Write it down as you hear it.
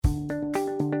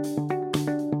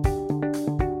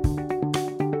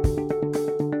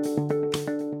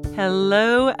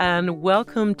Hello and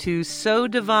welcome to So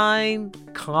Divine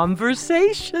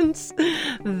Conversations.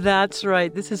 That's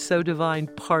right. This is So Divine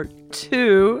Part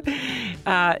 2.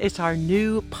 It's our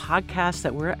new podcast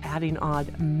that we're adding on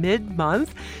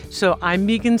mid-month. So I'm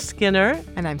Megan Skinner.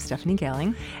 And I'm Stephanie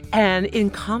Gehling. And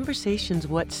in Conversations,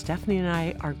 what Stephanie and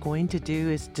I are going to do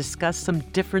is discuss some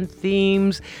different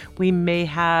themes. We may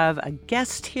have a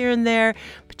guest here and there,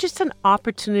 but just an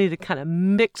opportunity to kind of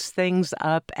mix things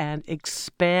up and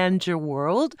expand your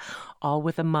world, all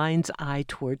with a mind's eye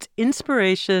towards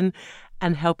inspiration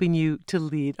and helping you to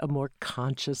lead a more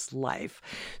conscious life.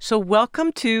 So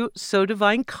welcome to So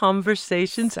Divine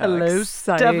Conversations. Hello, exciting.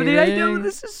 Stephanie. I know,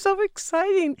 this is so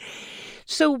exciting.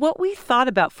 So what we thought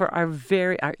about for our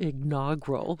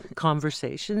inaugural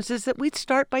conversations is that we'd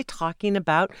start by talking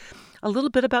about a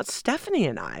little bit about Stephanie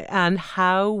and I and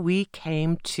how we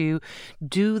came to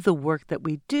do the work that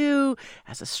we do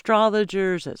as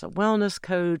astrologers, as a wellness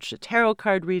coach, a tarot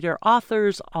card reader,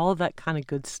 authors, all that kind of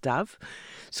good stuff.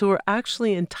 So we're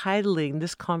actually entitling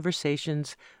this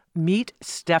Conversations Meet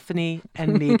Stephanie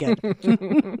and Megan.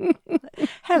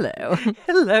 Hello.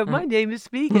 Hello, my name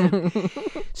is Megan.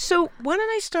 So why don't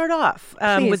I start off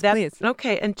with that? Please.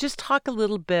 Okay, and just talk a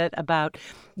little bit about,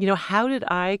 how did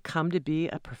I come to be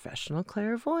a professional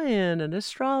clairvoyant, an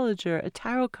astrologer, a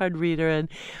tarot card reader? And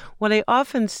what I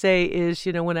often say is,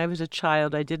 when I was a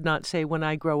child, I did not say when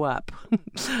I grow up,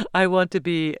 I want to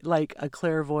be like a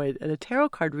clairvoyant and a tarot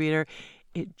card reader.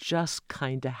 It just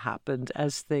kind of happened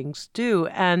as things do.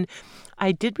 And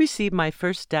I did receive my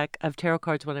first deck of tarot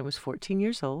cards when I was 14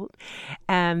 years old.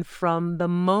 And from the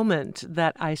moment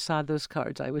that I saw those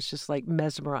cards, I was just like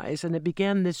mesmerized. And it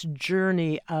began this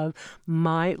journey of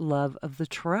my love of the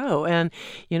tarot. And,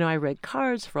 I read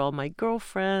cards for all my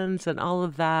girlfriends and all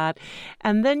of that.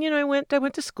 And then, I went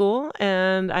to school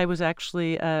and I was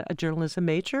actually a journalism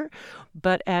major.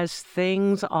 But as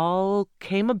things all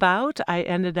came about, I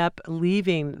ended up leaving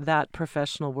that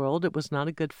professional world. It was not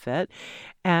a good fit.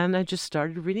 And I just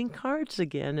started reading cards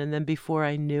again. And then before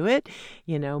I knew it,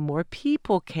 more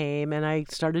people came and I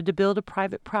started to build a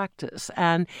private practice.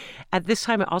 And at this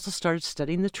time, I also started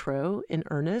studying the tarot in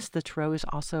earnest. The tarot is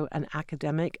also an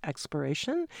academic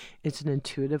exploration. It's an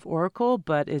intuitive oracle,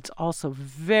 but it's also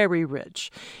very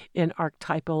rich in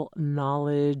archetypal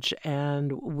knowledge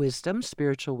and wisdom,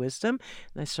 spiritual wisdom.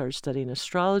 And I started studying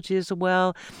astrology as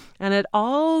well. And it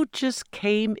all just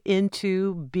came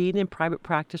into being in private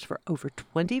practice for over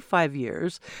 25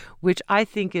 years, which I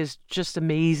think is just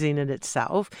amazing in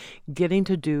itself, getting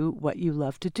to do what you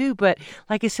love to do. But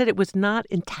like I said, it was not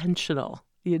intentional.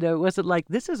 It wasn't like,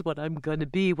 this is what I'm going to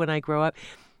be when I grow up.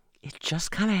 It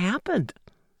just kind of happened.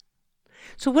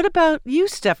 So what about you,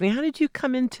 Stephanie? How did you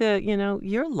come into,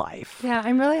 your life? Yeah,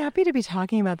 I'm really happy to be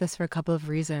talking about this for a couple of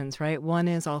reasons, right? One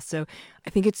is also, I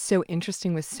think it's so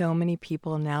interesting with so many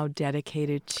people now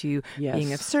dedicated to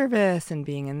being of service and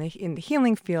being in the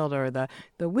healing field or the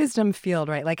wisdom field,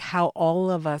 right? Like how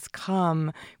all of us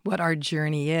come, what our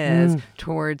journey is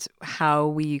towards how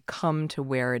we come to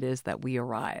where it is that we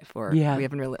arrive, or we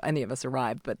haven't really any of us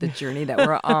arrived, but the journey that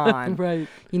we're on, right?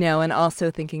 And also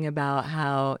thinking about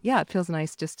how, it feels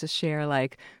nice just to share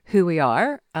like who we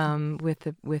are with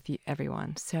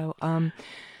everyone. So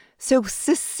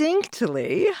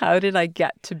succinctly, how did I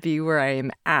get to be where I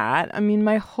am at? I mean,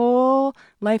 my whole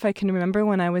life, I can remember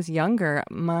when I was younger,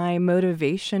 my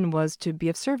motivation was to be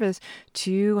of service,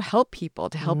 to help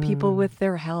people with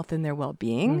their health and their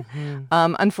well-being.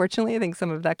 Unfortunately, I think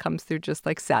some of that comes through just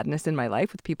like sadness in my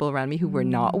life with people around me who were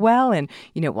not well and,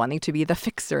 wanting to be the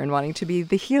fixer and wanting to be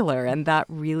the healer. And that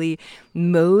really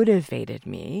motivated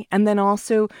me. And then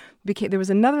also there was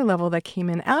another level that came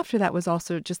in after that was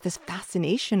also just this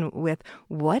fascination with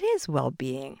what is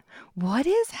well-being? What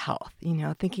is health?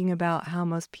 Thinking about how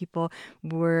most people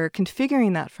were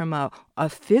configuring that from a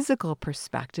physical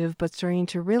perspective, but starting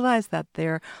to realize that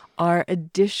there are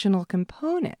additional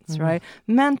components, right?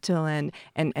 Mental and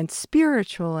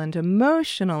spiritual and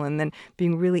emotional, and then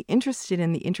being really interested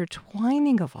in the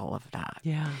intertwining of all of that.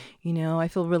 Yeah. I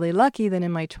feel really lucky that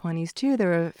in my 20s too,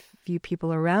 there are a few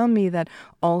people around me that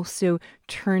also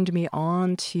turned me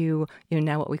on to,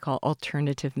 now what we call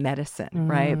alternative medicine,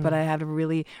 right? But I had a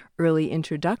really early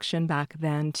introduction back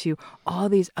then to all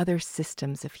these other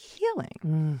systems of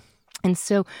healing. And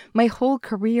so my whole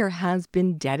career has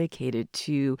been dedicated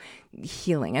to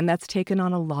healing, and that's taken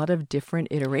on a lot of different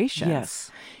iterations.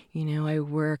 Yes. I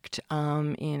worked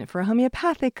for a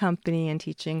homeopathic company and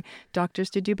teaching doctors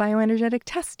to do bioenergetic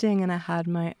testing, and I had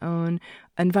my own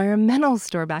environmental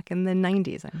store back in the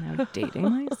 90s. I'm now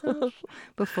dating myself.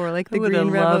 Before the Green Revolution. I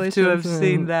would have loved to have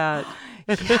seen that.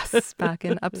 Yes, back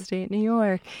in upstate New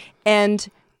York. And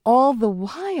all the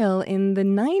while in the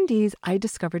 90s, I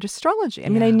discovered astrology. I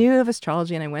mean, I knew of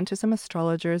astrology and I went to some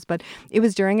astrologers, but it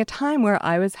was during a time where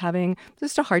I was having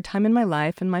just a hard time in my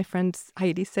life. And my friend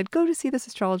Heidi said, go to see this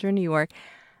astrologer in New York.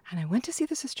 And I went to see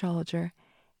this astrologer.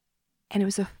 And it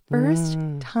was the first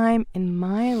time in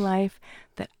my life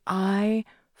that I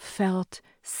felt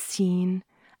seen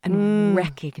and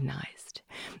recognized.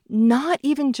 Not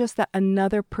even just that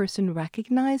another person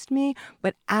recognized me,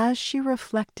 but as she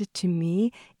reflected to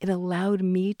me, it allowed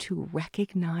me to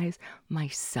recognize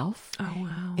myself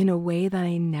in a way that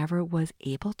I never was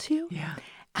able to. Yeah.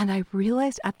 And I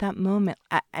realized at that moment,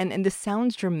 and this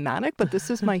sounds dramatic, but this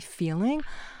is my feeling,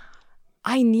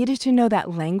 I needed to know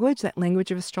that language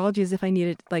of astrology, as if I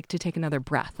needed like to take another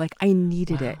breath. Like I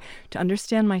needed it to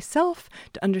understand myself,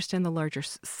 to understand the larger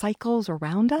cycles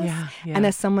around us. And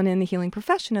as someone in the healing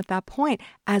profession at that point,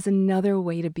 as another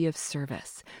way to be of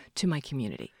service to my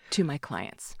community, to my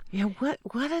clients. Yeah,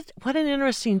 what an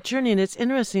interesting journey. And it's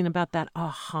interesting about that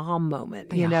aha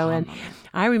moment, you know. And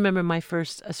I remember my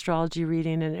first astrology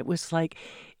reading, and it was like,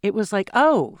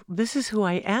 oh, this is who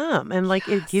I am. And like,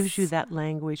 it gives you that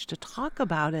language to talk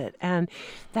about it. And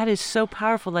that is so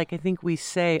powerful. Like, I think we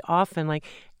say often, like,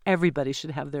 everybody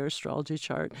should have their astrology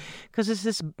chart because it's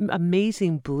this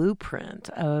amazing blueprint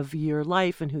of your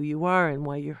life and who you are and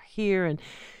why you're here. And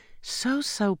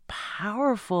so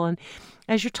powerful. And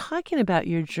as you're talking about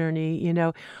your journey, you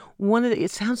know,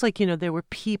 it sounds like, you know, there were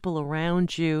people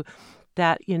around you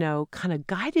that, you know, kind of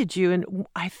guided you. And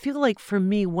I feel like for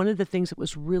me, one of the things that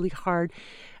was really hard,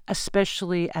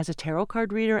 especially as a tarot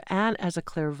card reader and as a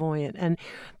clairvoyant. And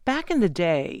back in the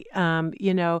day,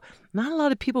 you know, not a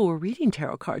lot of people were reading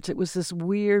tarot cards. It was this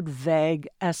weird, vague,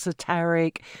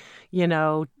 esoteric, you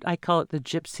know, I call it the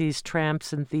gypsies,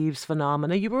 tramps, and thieves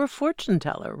phenomena. You were a fortune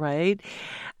teller, right?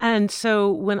 And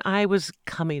so when I was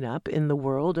coming up in the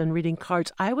world and reading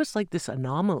cards, I was like this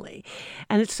anomaly.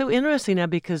 And it's so interesting now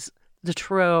because the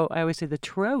tarot, I always say the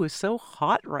tarot is so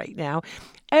hot right now.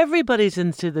 Everybody's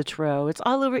into the tarot. It's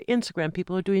all over Instagram.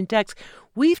 People are doing decks.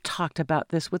 We've talked about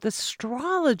this with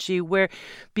astrology, where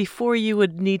before you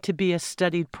would need to be a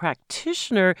studied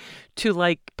practitioner to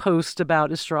like post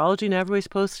about astrology. Now everybody's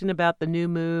posting about the new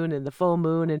moon and the full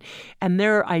moon and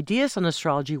their ideas on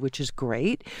astrology, which is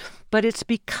great, but it's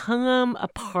become a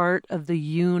part of the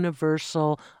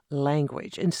universal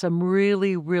language in some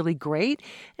really, really great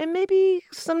and maybe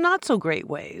some not so great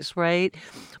ways, right?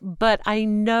 But I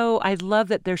love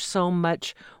that there's so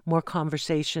much more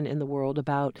conversation in the world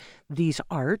about these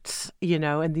arts, you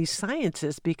know, and these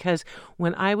sciences, because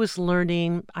when I was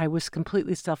learning, I was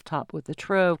completely self-taught with the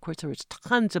tarot. Of course, there was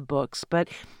tons of books, but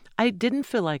I didn't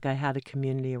feel like I had a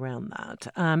community around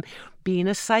that. Being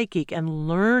a psychic and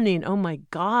learning, oh my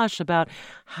gosh, about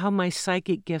how my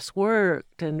psychic gifts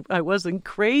worked, and I wasn't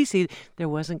crazy. There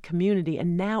wasn't community.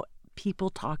 And now people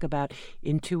talk about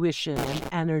intuition and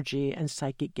energy and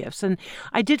psychic gifts. And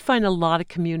I did find a lot of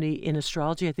community in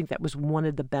astrology. I think that was one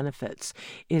of the benefits,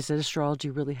 is that astrology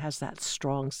really has that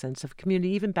strong sense of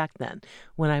community, even back then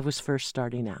when I was first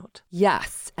starting out.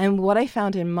 Yes. And what I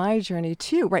found in my journey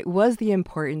too, right, was the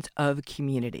importance of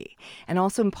community. And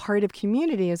also part of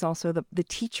community is also the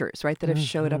teachers, right, that have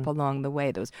showed up along the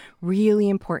way, those really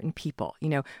important people. You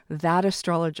know, that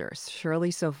astrologer, Shirley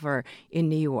Sofer in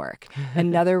New York.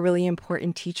 Another really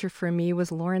important teacher for me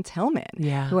was Lawrence Hillman,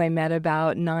 who I met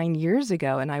about 9 years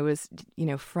ago. And I was, you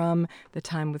know, from the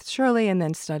time with Shirley and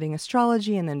then studying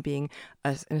astrology and then being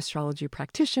an astrology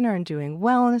practitioner and doing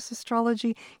wellness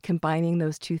astrology, combining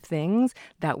those two things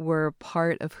that were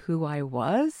part of who I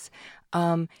was.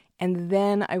 And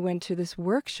then I went to this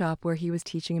workshop where he was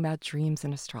teaching about dreams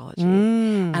and astrology.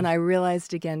 And I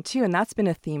realized again, too, and that's been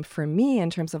a theme for me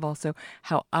in terms of also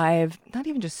how I've not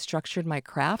even just structured my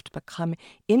craft, but come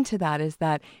into that, is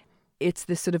that it's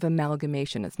this sort of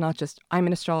amalgamation. It's not just I'm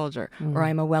an astrologer or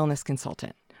I'm a wellness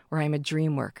consultant or I'm a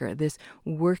dream worker, this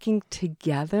working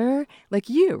together like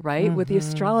you, right? With the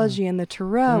astrology and the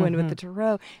tarot and with the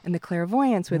tarot and the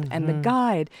clairvoyance and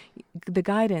the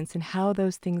guidance and how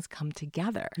those things come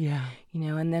together. Yeah. You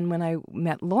know, and then when I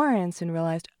met Lawrence and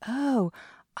realized, oh,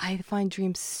 I find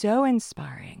dreams so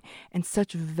inspiring and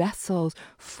such vessels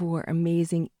for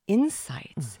amazing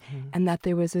insights, and that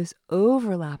there was this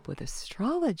overlap with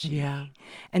astrology. Yeah.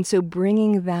 And so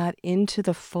bringing that into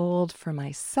the fold for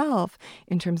myself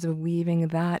in terms of weaving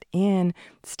that in,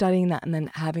 studying that, and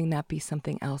then having that be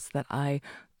something else that I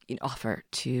offer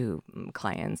to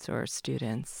clients or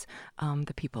students,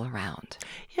 the people around.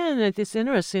 Yeah, and it's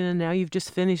interesting. And now you've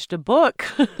just finished a book,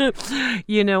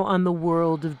 on the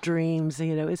world of dreams.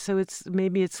 So it's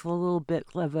maybe it's a little bit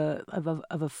of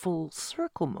a full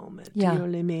circle moment. Yeah. Do you know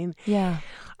what I mean? Yeah.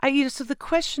 So the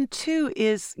question too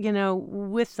is,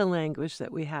 with the language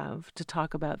that we have to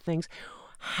talk about things,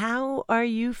 how are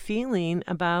you feeling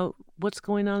about what's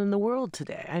going on in the world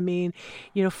today? I mean,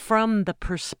 from the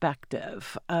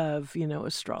perspective of,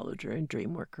 astrologer and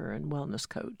dream worker and wellness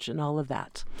coach and all of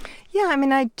that. Yeah, I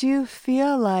mean, I do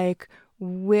feel like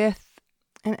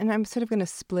and I'm sort of going to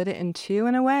split it in two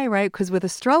in a way, right? Because with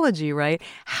astrology, right,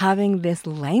 having this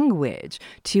language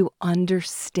to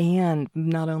understand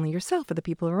not only yourself, but the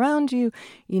people around you,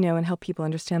 and help people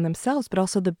understand themselves, but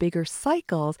also the bigger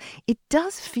cycles, it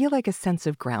does feel like a sense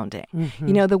of grounding.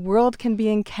 Mm-hmm. The world can be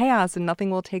in chaos and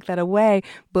nothing will take that away.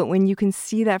 But when you can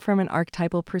see that from an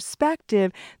archetypal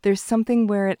perspective, there's something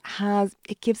where it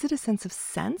gives it a sense of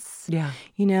sense. Yeah.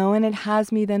 And it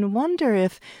has me then wonder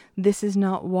if this is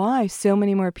not why so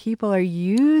many more people are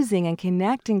using and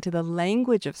connecting to the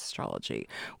language of astrology,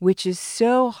 which is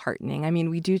so heartening. I mean,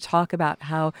 we do talk about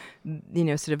how,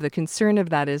 sort of the concern of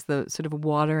that is the sort of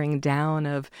watering down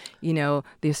of, the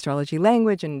astrology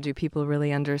language, and do people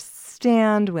really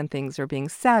understand when things are being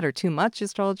said, or too much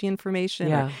astrology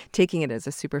information, or taking it as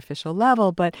a superficial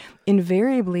level. But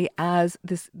invariably, as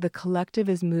the collective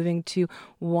is moving to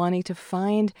wanting to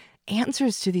find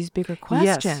answers to these bigger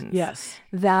questions, yes,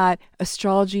 that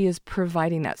astrology is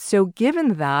providing that. So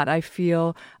given that, I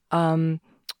feel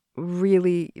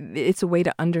really it's a way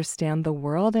to understand the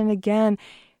world. And again,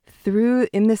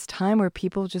 in this time where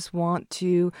people just want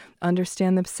to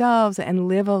understand themselves and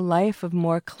live a life of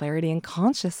more clarity and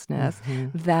consciousness,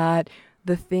 that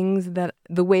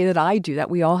the way that I do that,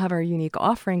 we all have our unique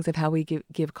offerings of how we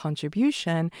give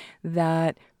contribution,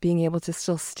 that being able to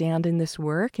still stand in this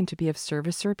work and to be of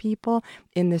service for people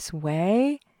in this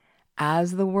way,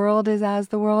 as the world is,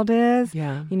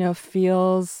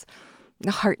 feels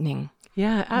heartening.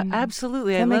 Yeah,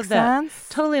 absolutely. Does that make sense?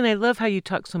 Totally. And I love how you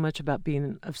talk so much about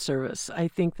being of service. I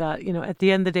think that, at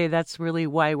the end of the day, that's really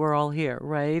why we're all here,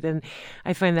 right? And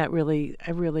I find that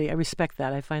I respect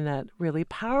that. I find that really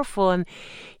powerful. And,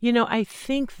 I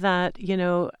think that,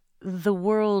 the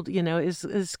world,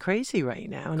 is crazy right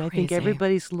now. And I think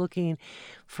everybody's looking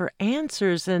for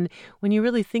answers. And when you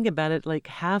really think about it, like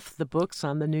half the books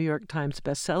on the New York Times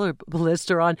bestseller list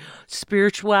are on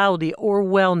spirituality or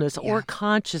wellness or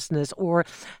consciousness or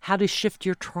how to shift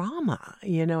your trauma.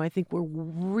 I think we're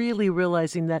really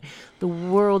realizing that the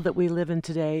world that we live in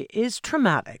today is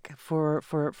traumatic for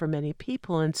many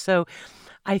people. And so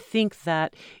I think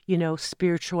that,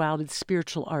 spirituality,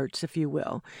 spiritual arts, if you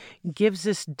will, gives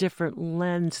this different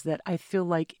lens that I feel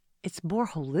like it's more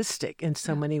holistic in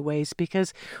so many ways,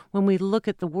 because when we look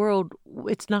at the world,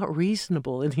 it's not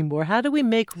reasonable anymore. How do we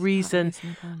make reason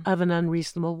of an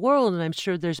unreasonable world? And I'm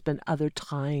sure there's been other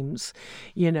times,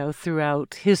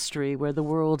 throughout history where the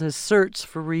world has searched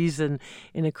for reason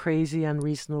in a crazy,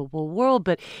 unreasonable world.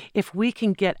 But if we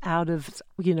can get out of,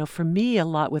 for me, a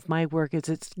lot with my work is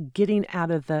it's getting out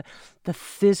of the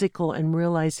physical and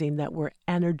realizing that we're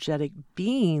energetic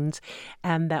beings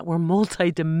and that we're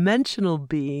multidimensional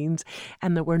beings,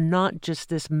 and that we're not just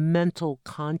this mental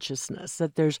consciousness,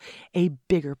 that there's a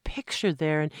bigger picture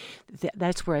there. And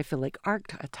that's where I feel like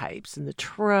archetypes and the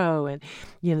tarot and,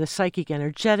 the psychic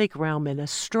energetic realm and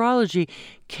astrology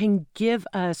can give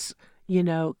us,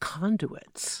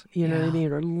 conduits, what I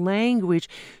mean, or language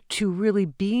to really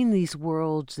be in these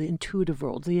worlds, the intuitive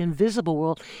world, the invisible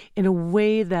world, in a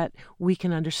way that we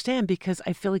can understand, because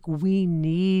I feel like we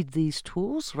need these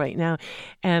tools right now.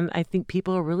 And I think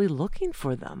people are really looking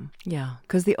for them. Yeah,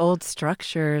 because the old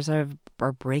structures are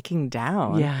breaking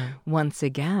down once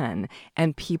again.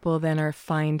 And people then are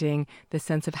finding the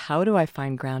sense of, how do I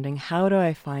find grounding? How do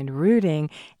I find rooting?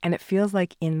 And it feels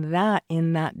like in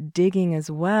that digging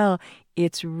as well,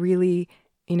 it's really,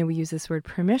 we use this word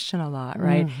permission a lot,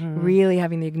 right? Really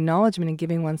having the acknowledgement and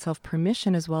giving oneself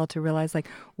permission as well to realize, like,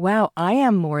 wow, I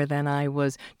am more than I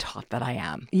was taught that I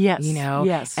am. Yes.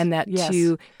 Yes. And that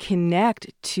to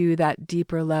connect to that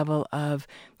deeper level of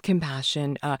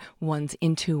compassion, one's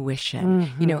intuition,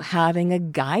 having a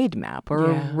guide map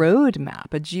or a road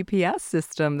map, a GPS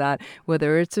system, that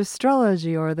whether it's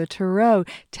astrology or the tarot,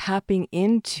 tapping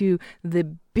into the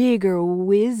bigger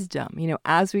wisdom,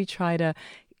 as we try to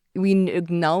we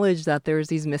acknowledge that there's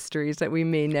these mysteries that we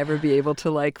may never be able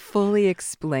to fully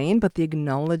explain, but the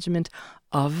acknowledgement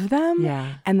of them.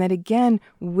 Yeah. And that again,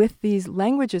 with these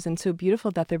languages, and so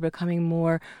beautiful that they're becoming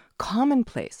more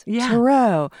commonplace, Yeah.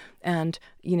 tarot, and,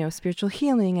 spiritual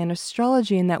healing and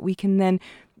astrology, and that we can then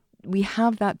we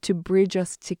have that to bridge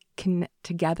us to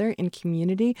together in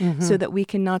community so that we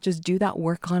can not just do that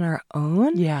work on our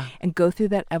own and go through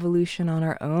that evolution on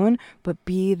our own, but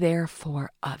be there for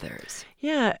others.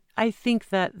 Yeah, I think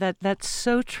that's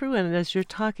so true. And as you're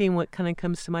talking, what kind of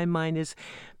comes to my mind is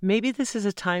maybe this is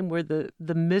a time where the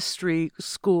mystery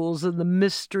schools and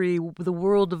the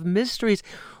world of mysteries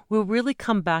will really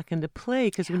come back into play.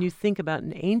 Because when you think about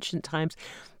in ancient times,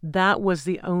 that was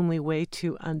the only way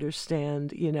to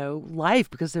understand, life,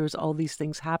 because there was all these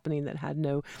things happening that had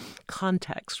no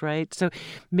context, right? So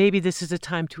maybe this is a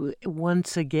time to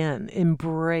once again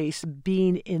embrace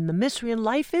being in the mystery. And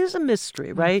life is a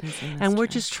mystery, right? And we're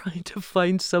just trying to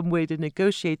find some way to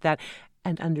negotiate that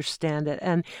and understand it.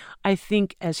 And I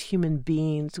think as human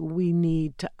beings, we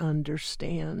need to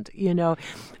understand,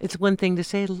 it's one thing to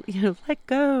say, let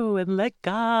go and let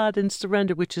God and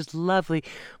surrender, which is lovely.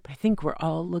 But I think we're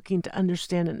all looking to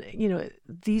understand, and,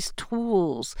 these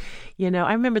tools,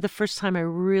 I remember the first time I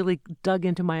really dug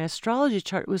into my astrology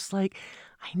chart was like,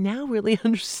 I now really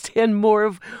understand more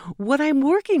of what I'm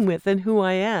working with and who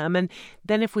I am. And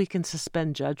then if we can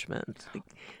suspend judgment.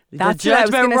 That's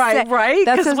judgment, right?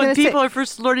 Because when people are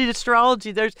first learning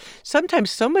astrology, there's sometimes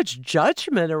so much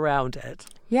judgment around it.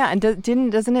 Yeah, and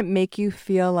doesn't it make you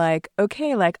feel like,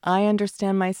 okay, like I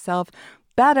understand myself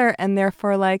better, and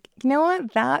therefore, like, you know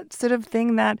what, that sort of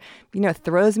thing that,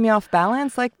 throws me off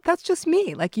balance, like, that's just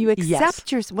me. Like, you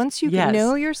accept once you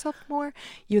know yourself more,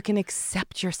 you can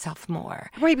accept yourself more.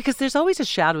 Right, because there's always a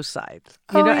shadow side,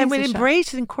 and we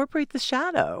embrace and incorporate the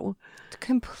shadow.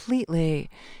 Completely.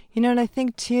 And I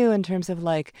think, too, in terms of,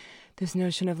 like, this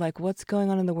notion of, like, what's going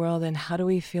on in the world and how do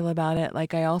we feel about it?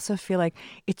 Like, I also feel like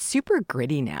it's super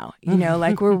gritty now,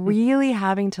 like we're really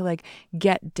having to, like,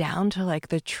 get down to, like,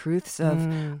 the truths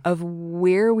of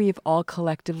where we've all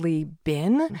collectively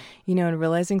been, and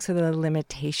realizing sort of the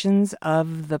limitations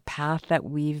of the path that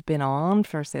we've been on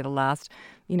for, say, the last,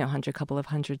 couple of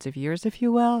hundreds of years, if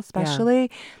you will, especially.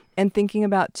 Yeah. And thinking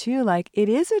about, too, like, it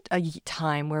is a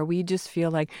time where we just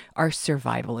feel like our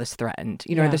survival is threatened,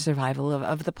 or the survival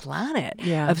of the planet,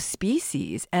 of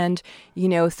species. And,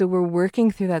 so we're working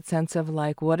through that sense of,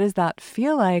 like, what does that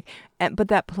feel like? But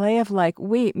that play of, like,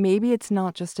 wait, maybe it's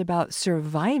not just about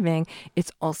surviving.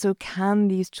 It's also, can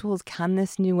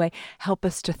this new way help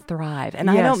us to thrive?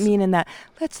 And I don't mean in that,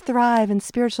 let's thrive and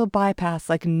spiritual bypass.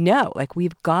 Like, no, like,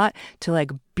 we've got to,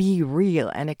 like, be real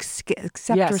and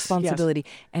accept responsibility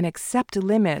and accept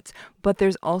limits. But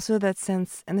there's also that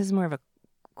sense, and this is more of a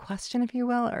question, if you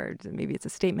will, or maybe it's a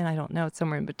statement, I don't know, it's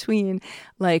somewhere in between,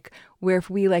 like, where if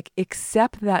we, like,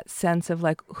 accept that sense of,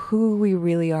 like, who we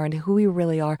really are and who we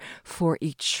really are for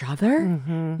each other,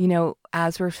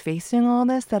 as we're facing all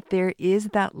this, that there is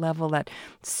that level, that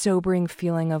sobering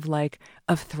feeling of, like,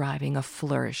 of thriving, of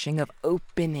flourishing, of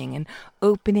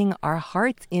opening our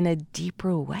hearts in a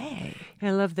deeper way.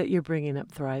 I love that you're bringing up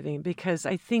thriving, because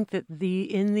I think that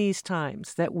in these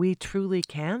times that we truly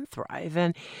can thrive.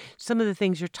 And some of the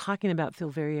things you're talking about feel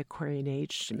very Aquarian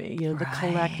age to me, the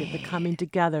collective, the coming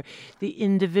together, the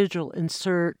individual in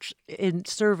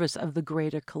service of the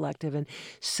greater collective, and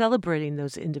celebrating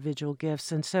those individual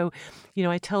gifts. And so,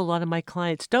 I tell a lot of my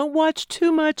clients, don't watch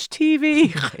too much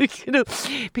TV,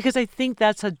 because I think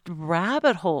that's a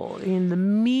rabbit hole in the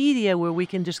media where we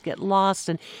can just get lost.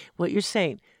 And what you're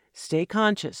saying, stay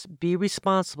conscious, be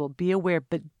responsible, be aware,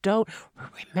 but don't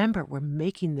remember, we're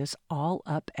making this all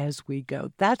up as we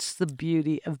go. That's the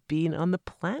beauty of being on the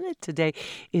planet today,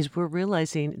 is we're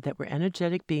realizing that we're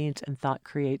energetic beings and thought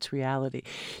creates reality.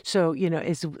 So,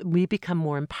 as we become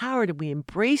more empowered and we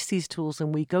embrace these tools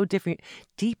and we go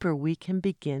deeper, we can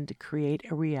begin to create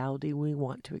a reality we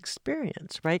want to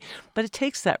experience, right? But it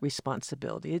takes that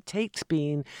responsibility. It takes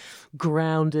being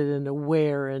grounded and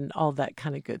aware and all that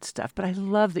kind of good stuff. But I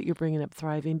love that you're bringing up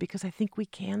thriving, because I think we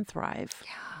can thrive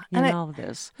in all of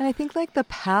this. And I think, like, the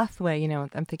pathway,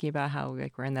 I'm thinking about how,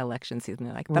 like, we're in the election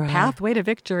season, like, the pathway to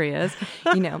victory is,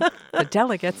 the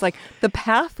delegates, like, the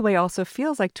pathway also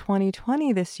feels like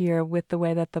 2020 this year, with the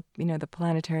way that the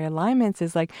planetary alignments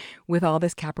is, like, with all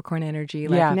this Capricorn energy,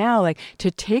 like, now, like, to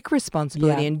take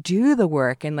responsibility and do the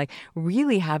work and, like,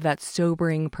 really have that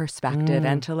sobering perspective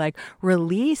and to, like,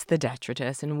 release the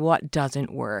detritus and what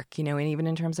doesn't work, and even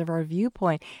in terms of our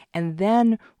viewpoint. And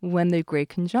then when the great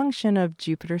conjunction of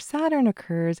Jupiter-Saturn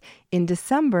occurs in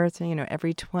December, so,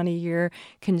 every 20-year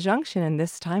conjunction, and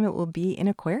this time it will be in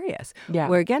Aquarius,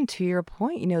 where, again, to your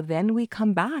point, then we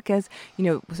come back as,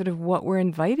 sort of what we're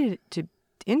invited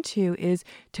into is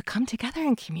to come together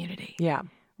in community. Yeah.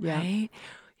 Right?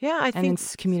 Yeah, I and in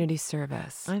think community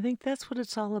service. I think that's what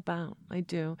it's all about. I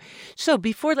do. So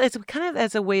before, as kind of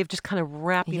as a way of just kind of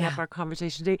wrapping up Yeah. our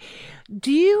conversation today,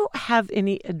 do you have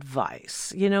any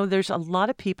advice? There's a lot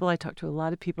of people, I talk to a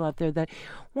lot of people out there that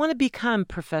want to become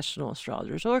professional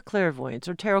astrologers or clairvoyants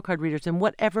or tarot card readers in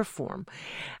whatever form.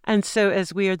 And so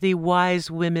as we are the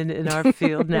wise women in our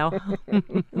field now,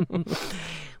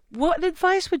 what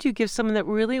advice would you give someone that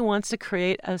really wants to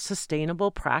create a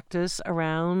sustainable practice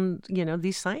around,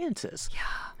 these sciences?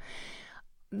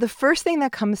 The first thing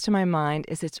that comes to my mind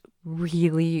is it's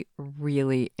really,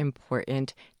 really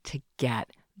important to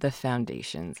get the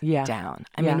foundations down.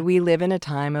 I mean, we live in a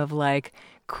time of like,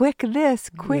 quick this,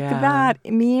 quick that,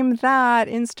 meme that,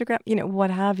 Instagram, what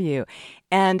have you.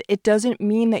 And it doesn't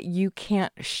mean that you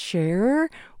can't share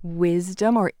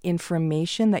wisdom or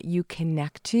information that you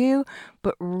connect to,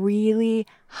 but really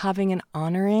having an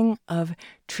honoring of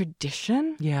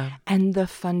tradition and the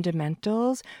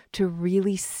fundamentals to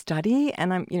really study.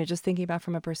 And I'm, just thinking about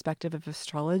from a perspective of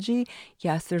astrology,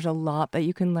 yes, there's a lot that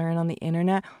you can learn on the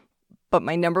internet. But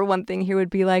my number one thing here would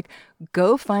be like,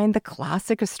 go find the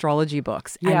classic astrology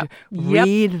books and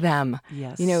read them.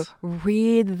 Yes.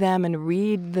 Read them and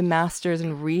read the masters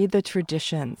and read the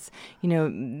traditions.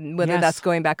 Whether that's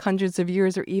going back hundreds of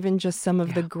years or even just some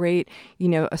of the great,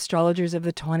 astrologers of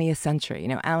the 20th century.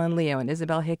 Alan Leo and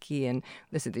Isabel Hickey, and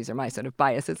these are my sort of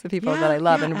biases, the people that I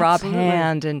love, and Rob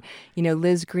Hand and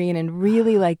Liz Green, and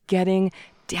really like getting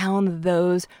down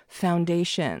those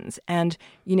foundations. And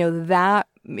that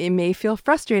it may feel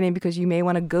frustrating because you may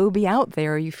want to go be out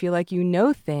there, or you feel like you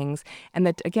know things, and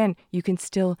that again you can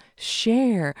still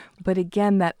share, but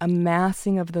again that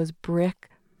amassing of those brick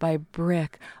by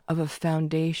brick of a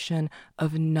foundation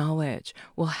of knowledge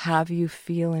will have you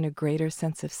feel in a greater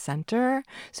sense of center,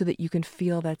 so that you can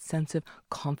feel that sense of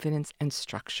confidence and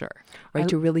structure, right?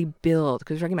 To really build,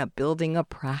 because we're talking about building a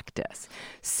practice.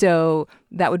 So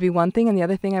that would be one thing. And the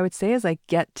other thing I would say is like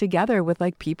get together with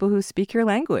like people who speak your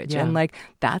language. And like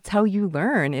that's how you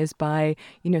learn, is by,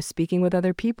 speaking with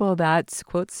other people that,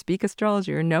 quote, speak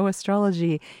astrology or know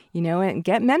astrology, and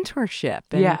get mentorship.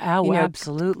 And,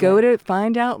 absolutely. Go to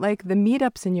find out like the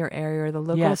meetups in your area or the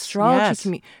local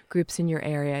astrology groups in your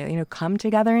area. Come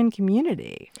together in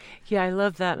community. Yeah, I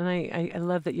love that. And I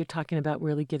love that you're talking about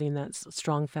really getting that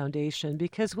strong foundation,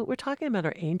 because what we're talking about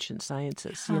are ancient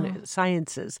sciences,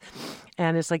 sciences.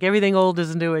 And it's like everything old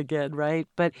is new again, right?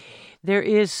 But there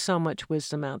is so much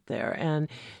wisdom out there. And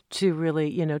to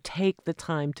really, take the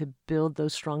time to build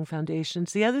those strong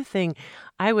foundations. The other thing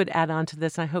I would add on to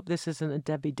this, I hope this isn't a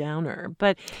Debbie Downer,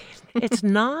 but it's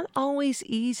not always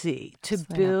easy to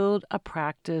build a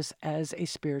practice as a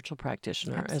spiritual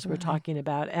practitioner, as we're talking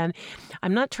about. And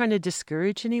I'm not trying to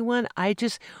discourage anyone. I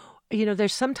just...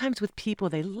 there's sometimes with people,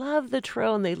 they love the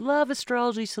tarot and they love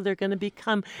astrology, so they're going to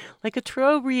become like a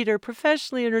tarot reader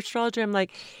professionally, an astrologer. I'm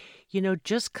like,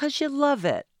 just because you love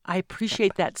it, I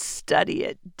appreciate that. Study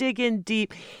it, dig in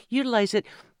deep, utilize it.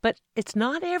 But it's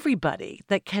not everybody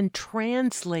that can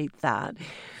translate that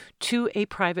to a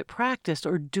private practice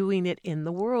or doing it in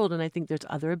the world. And I think there's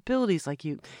other abilities, like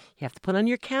you have to put on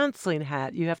your counseling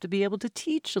hat. You have to be able to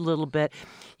teach a little bit.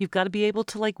 You've got to be able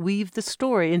to like weave the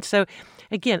story. And so,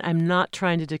 again, I'm not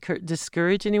trying to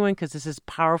discourage anyone, because this is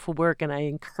powerful work and I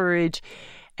encourage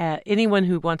anyone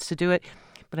who wants to do it.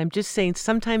 But I'm just saying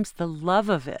sometimes the love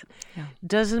of it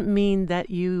doesn't mean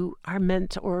that you are meant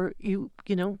to, or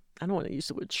I don't want to use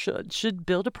the word should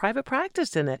build a private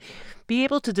practice in it. Be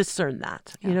able to discern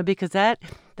that, because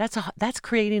that's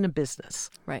creating a business.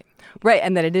 Right.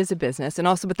 And that it is a business. And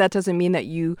also, but that doesn't mean that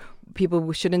people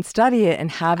shouldn't study it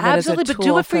and have that as a tool for their lives. Absolutely, but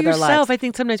do it for yourself. I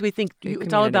think sometimes we think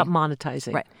it's all about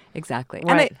monetizing. Right. Exactly.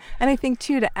 Right. And I think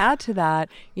too, to add to that,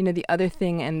 the other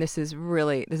thing, and this is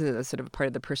a sort of a part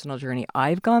of the personal journey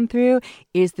I've gone through,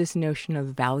 is this notion of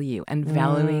value and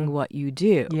valuing what you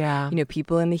do. Yeah.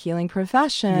 People in the healing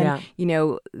profession,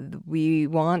 we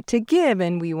want to give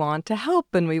and we want to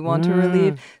help and we want to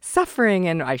relieve suffering.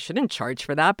 And I shouldn't charge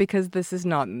for that, because this is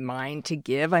not mine to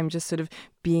give. I'm just sort of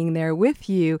being there with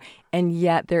you. And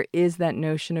yet there is that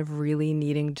notion of really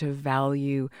needing to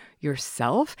value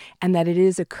yourself, and that it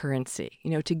is a currency,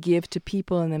 to give to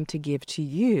people and them to give to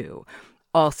you.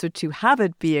 Also to have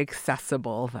it be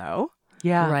accessible, though.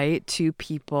 Right, to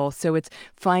people. So it's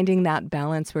finding that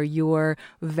balance where you're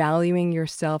valuing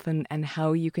yourself and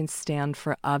how you can stand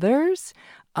for others,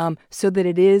 so that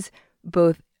it is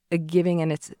both a giving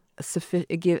and it's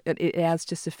it adds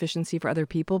to sufficiency for other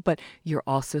people, but you're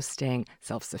also staying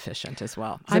self-sufficient as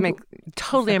well.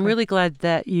 Totally. I'm really glad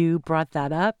that you brought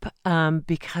that up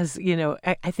because,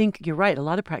 I think you're right. A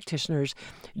lot of practitioners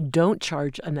don't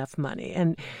charge enough money.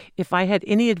 And if I had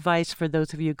any advice for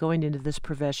those of you going into this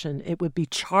profession, it would be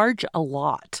charge a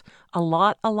lot,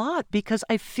 because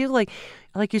I feel like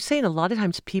you're saying, a lot of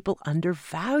times people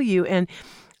undervalue, and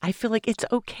I feel like it's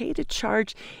okay to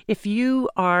charge. If you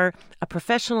are a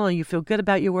professional and you feel good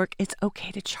about your work, it's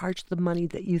okay to charge the money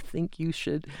that you think you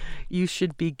should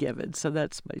be given. So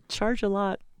that's my charge a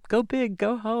lot. Go big,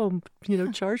 go home,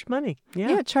 charge money.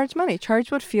 Yeah, charge money.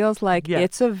 Charge what feels like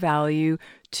it's of value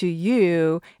to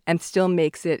you and still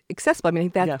makes it accessible. I mean, I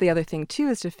think that's the other thing too,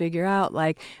 is to figure out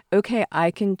like, okay,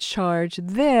 I can charge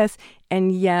this,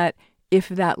 and yet if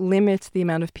that limits the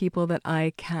amount of people that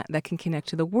can connect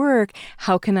to the work,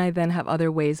 how can I then have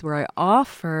other ways where I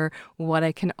offer what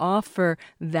I can offer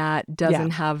that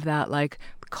doesn't have that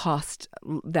cost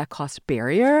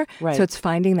barrier? Right. So it's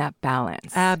finding that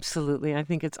balance. Absolutely. I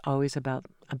think it's always about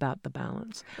the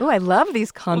balance. Oh, I love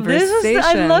these conversations.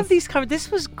 I love these conversations. This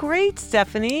was great,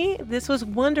 Stephanie. This was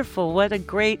wonderful. What a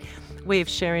great way of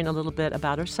sharing a little bit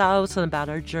about ourselves and about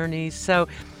our journeys. So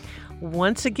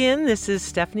once again, this is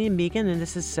Stephanie and Megan, and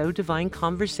this is So Divine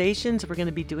Conversations. We're going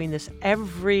to be doing this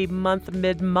every month,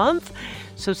 mid-month.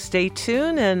 So stay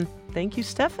tuned, and thank you,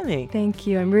 Stephanie. Thank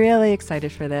you. I'm really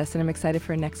excited for this, and I'm excited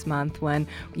for next month when,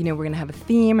 we're going to have a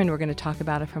theme and we're going to talk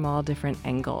about it from all different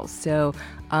angles. So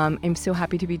I'm so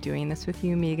happy to be doing this with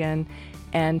you, Megan,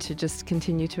 and to just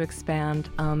continue to expand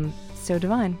So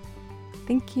Divine.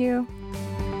 Thank you.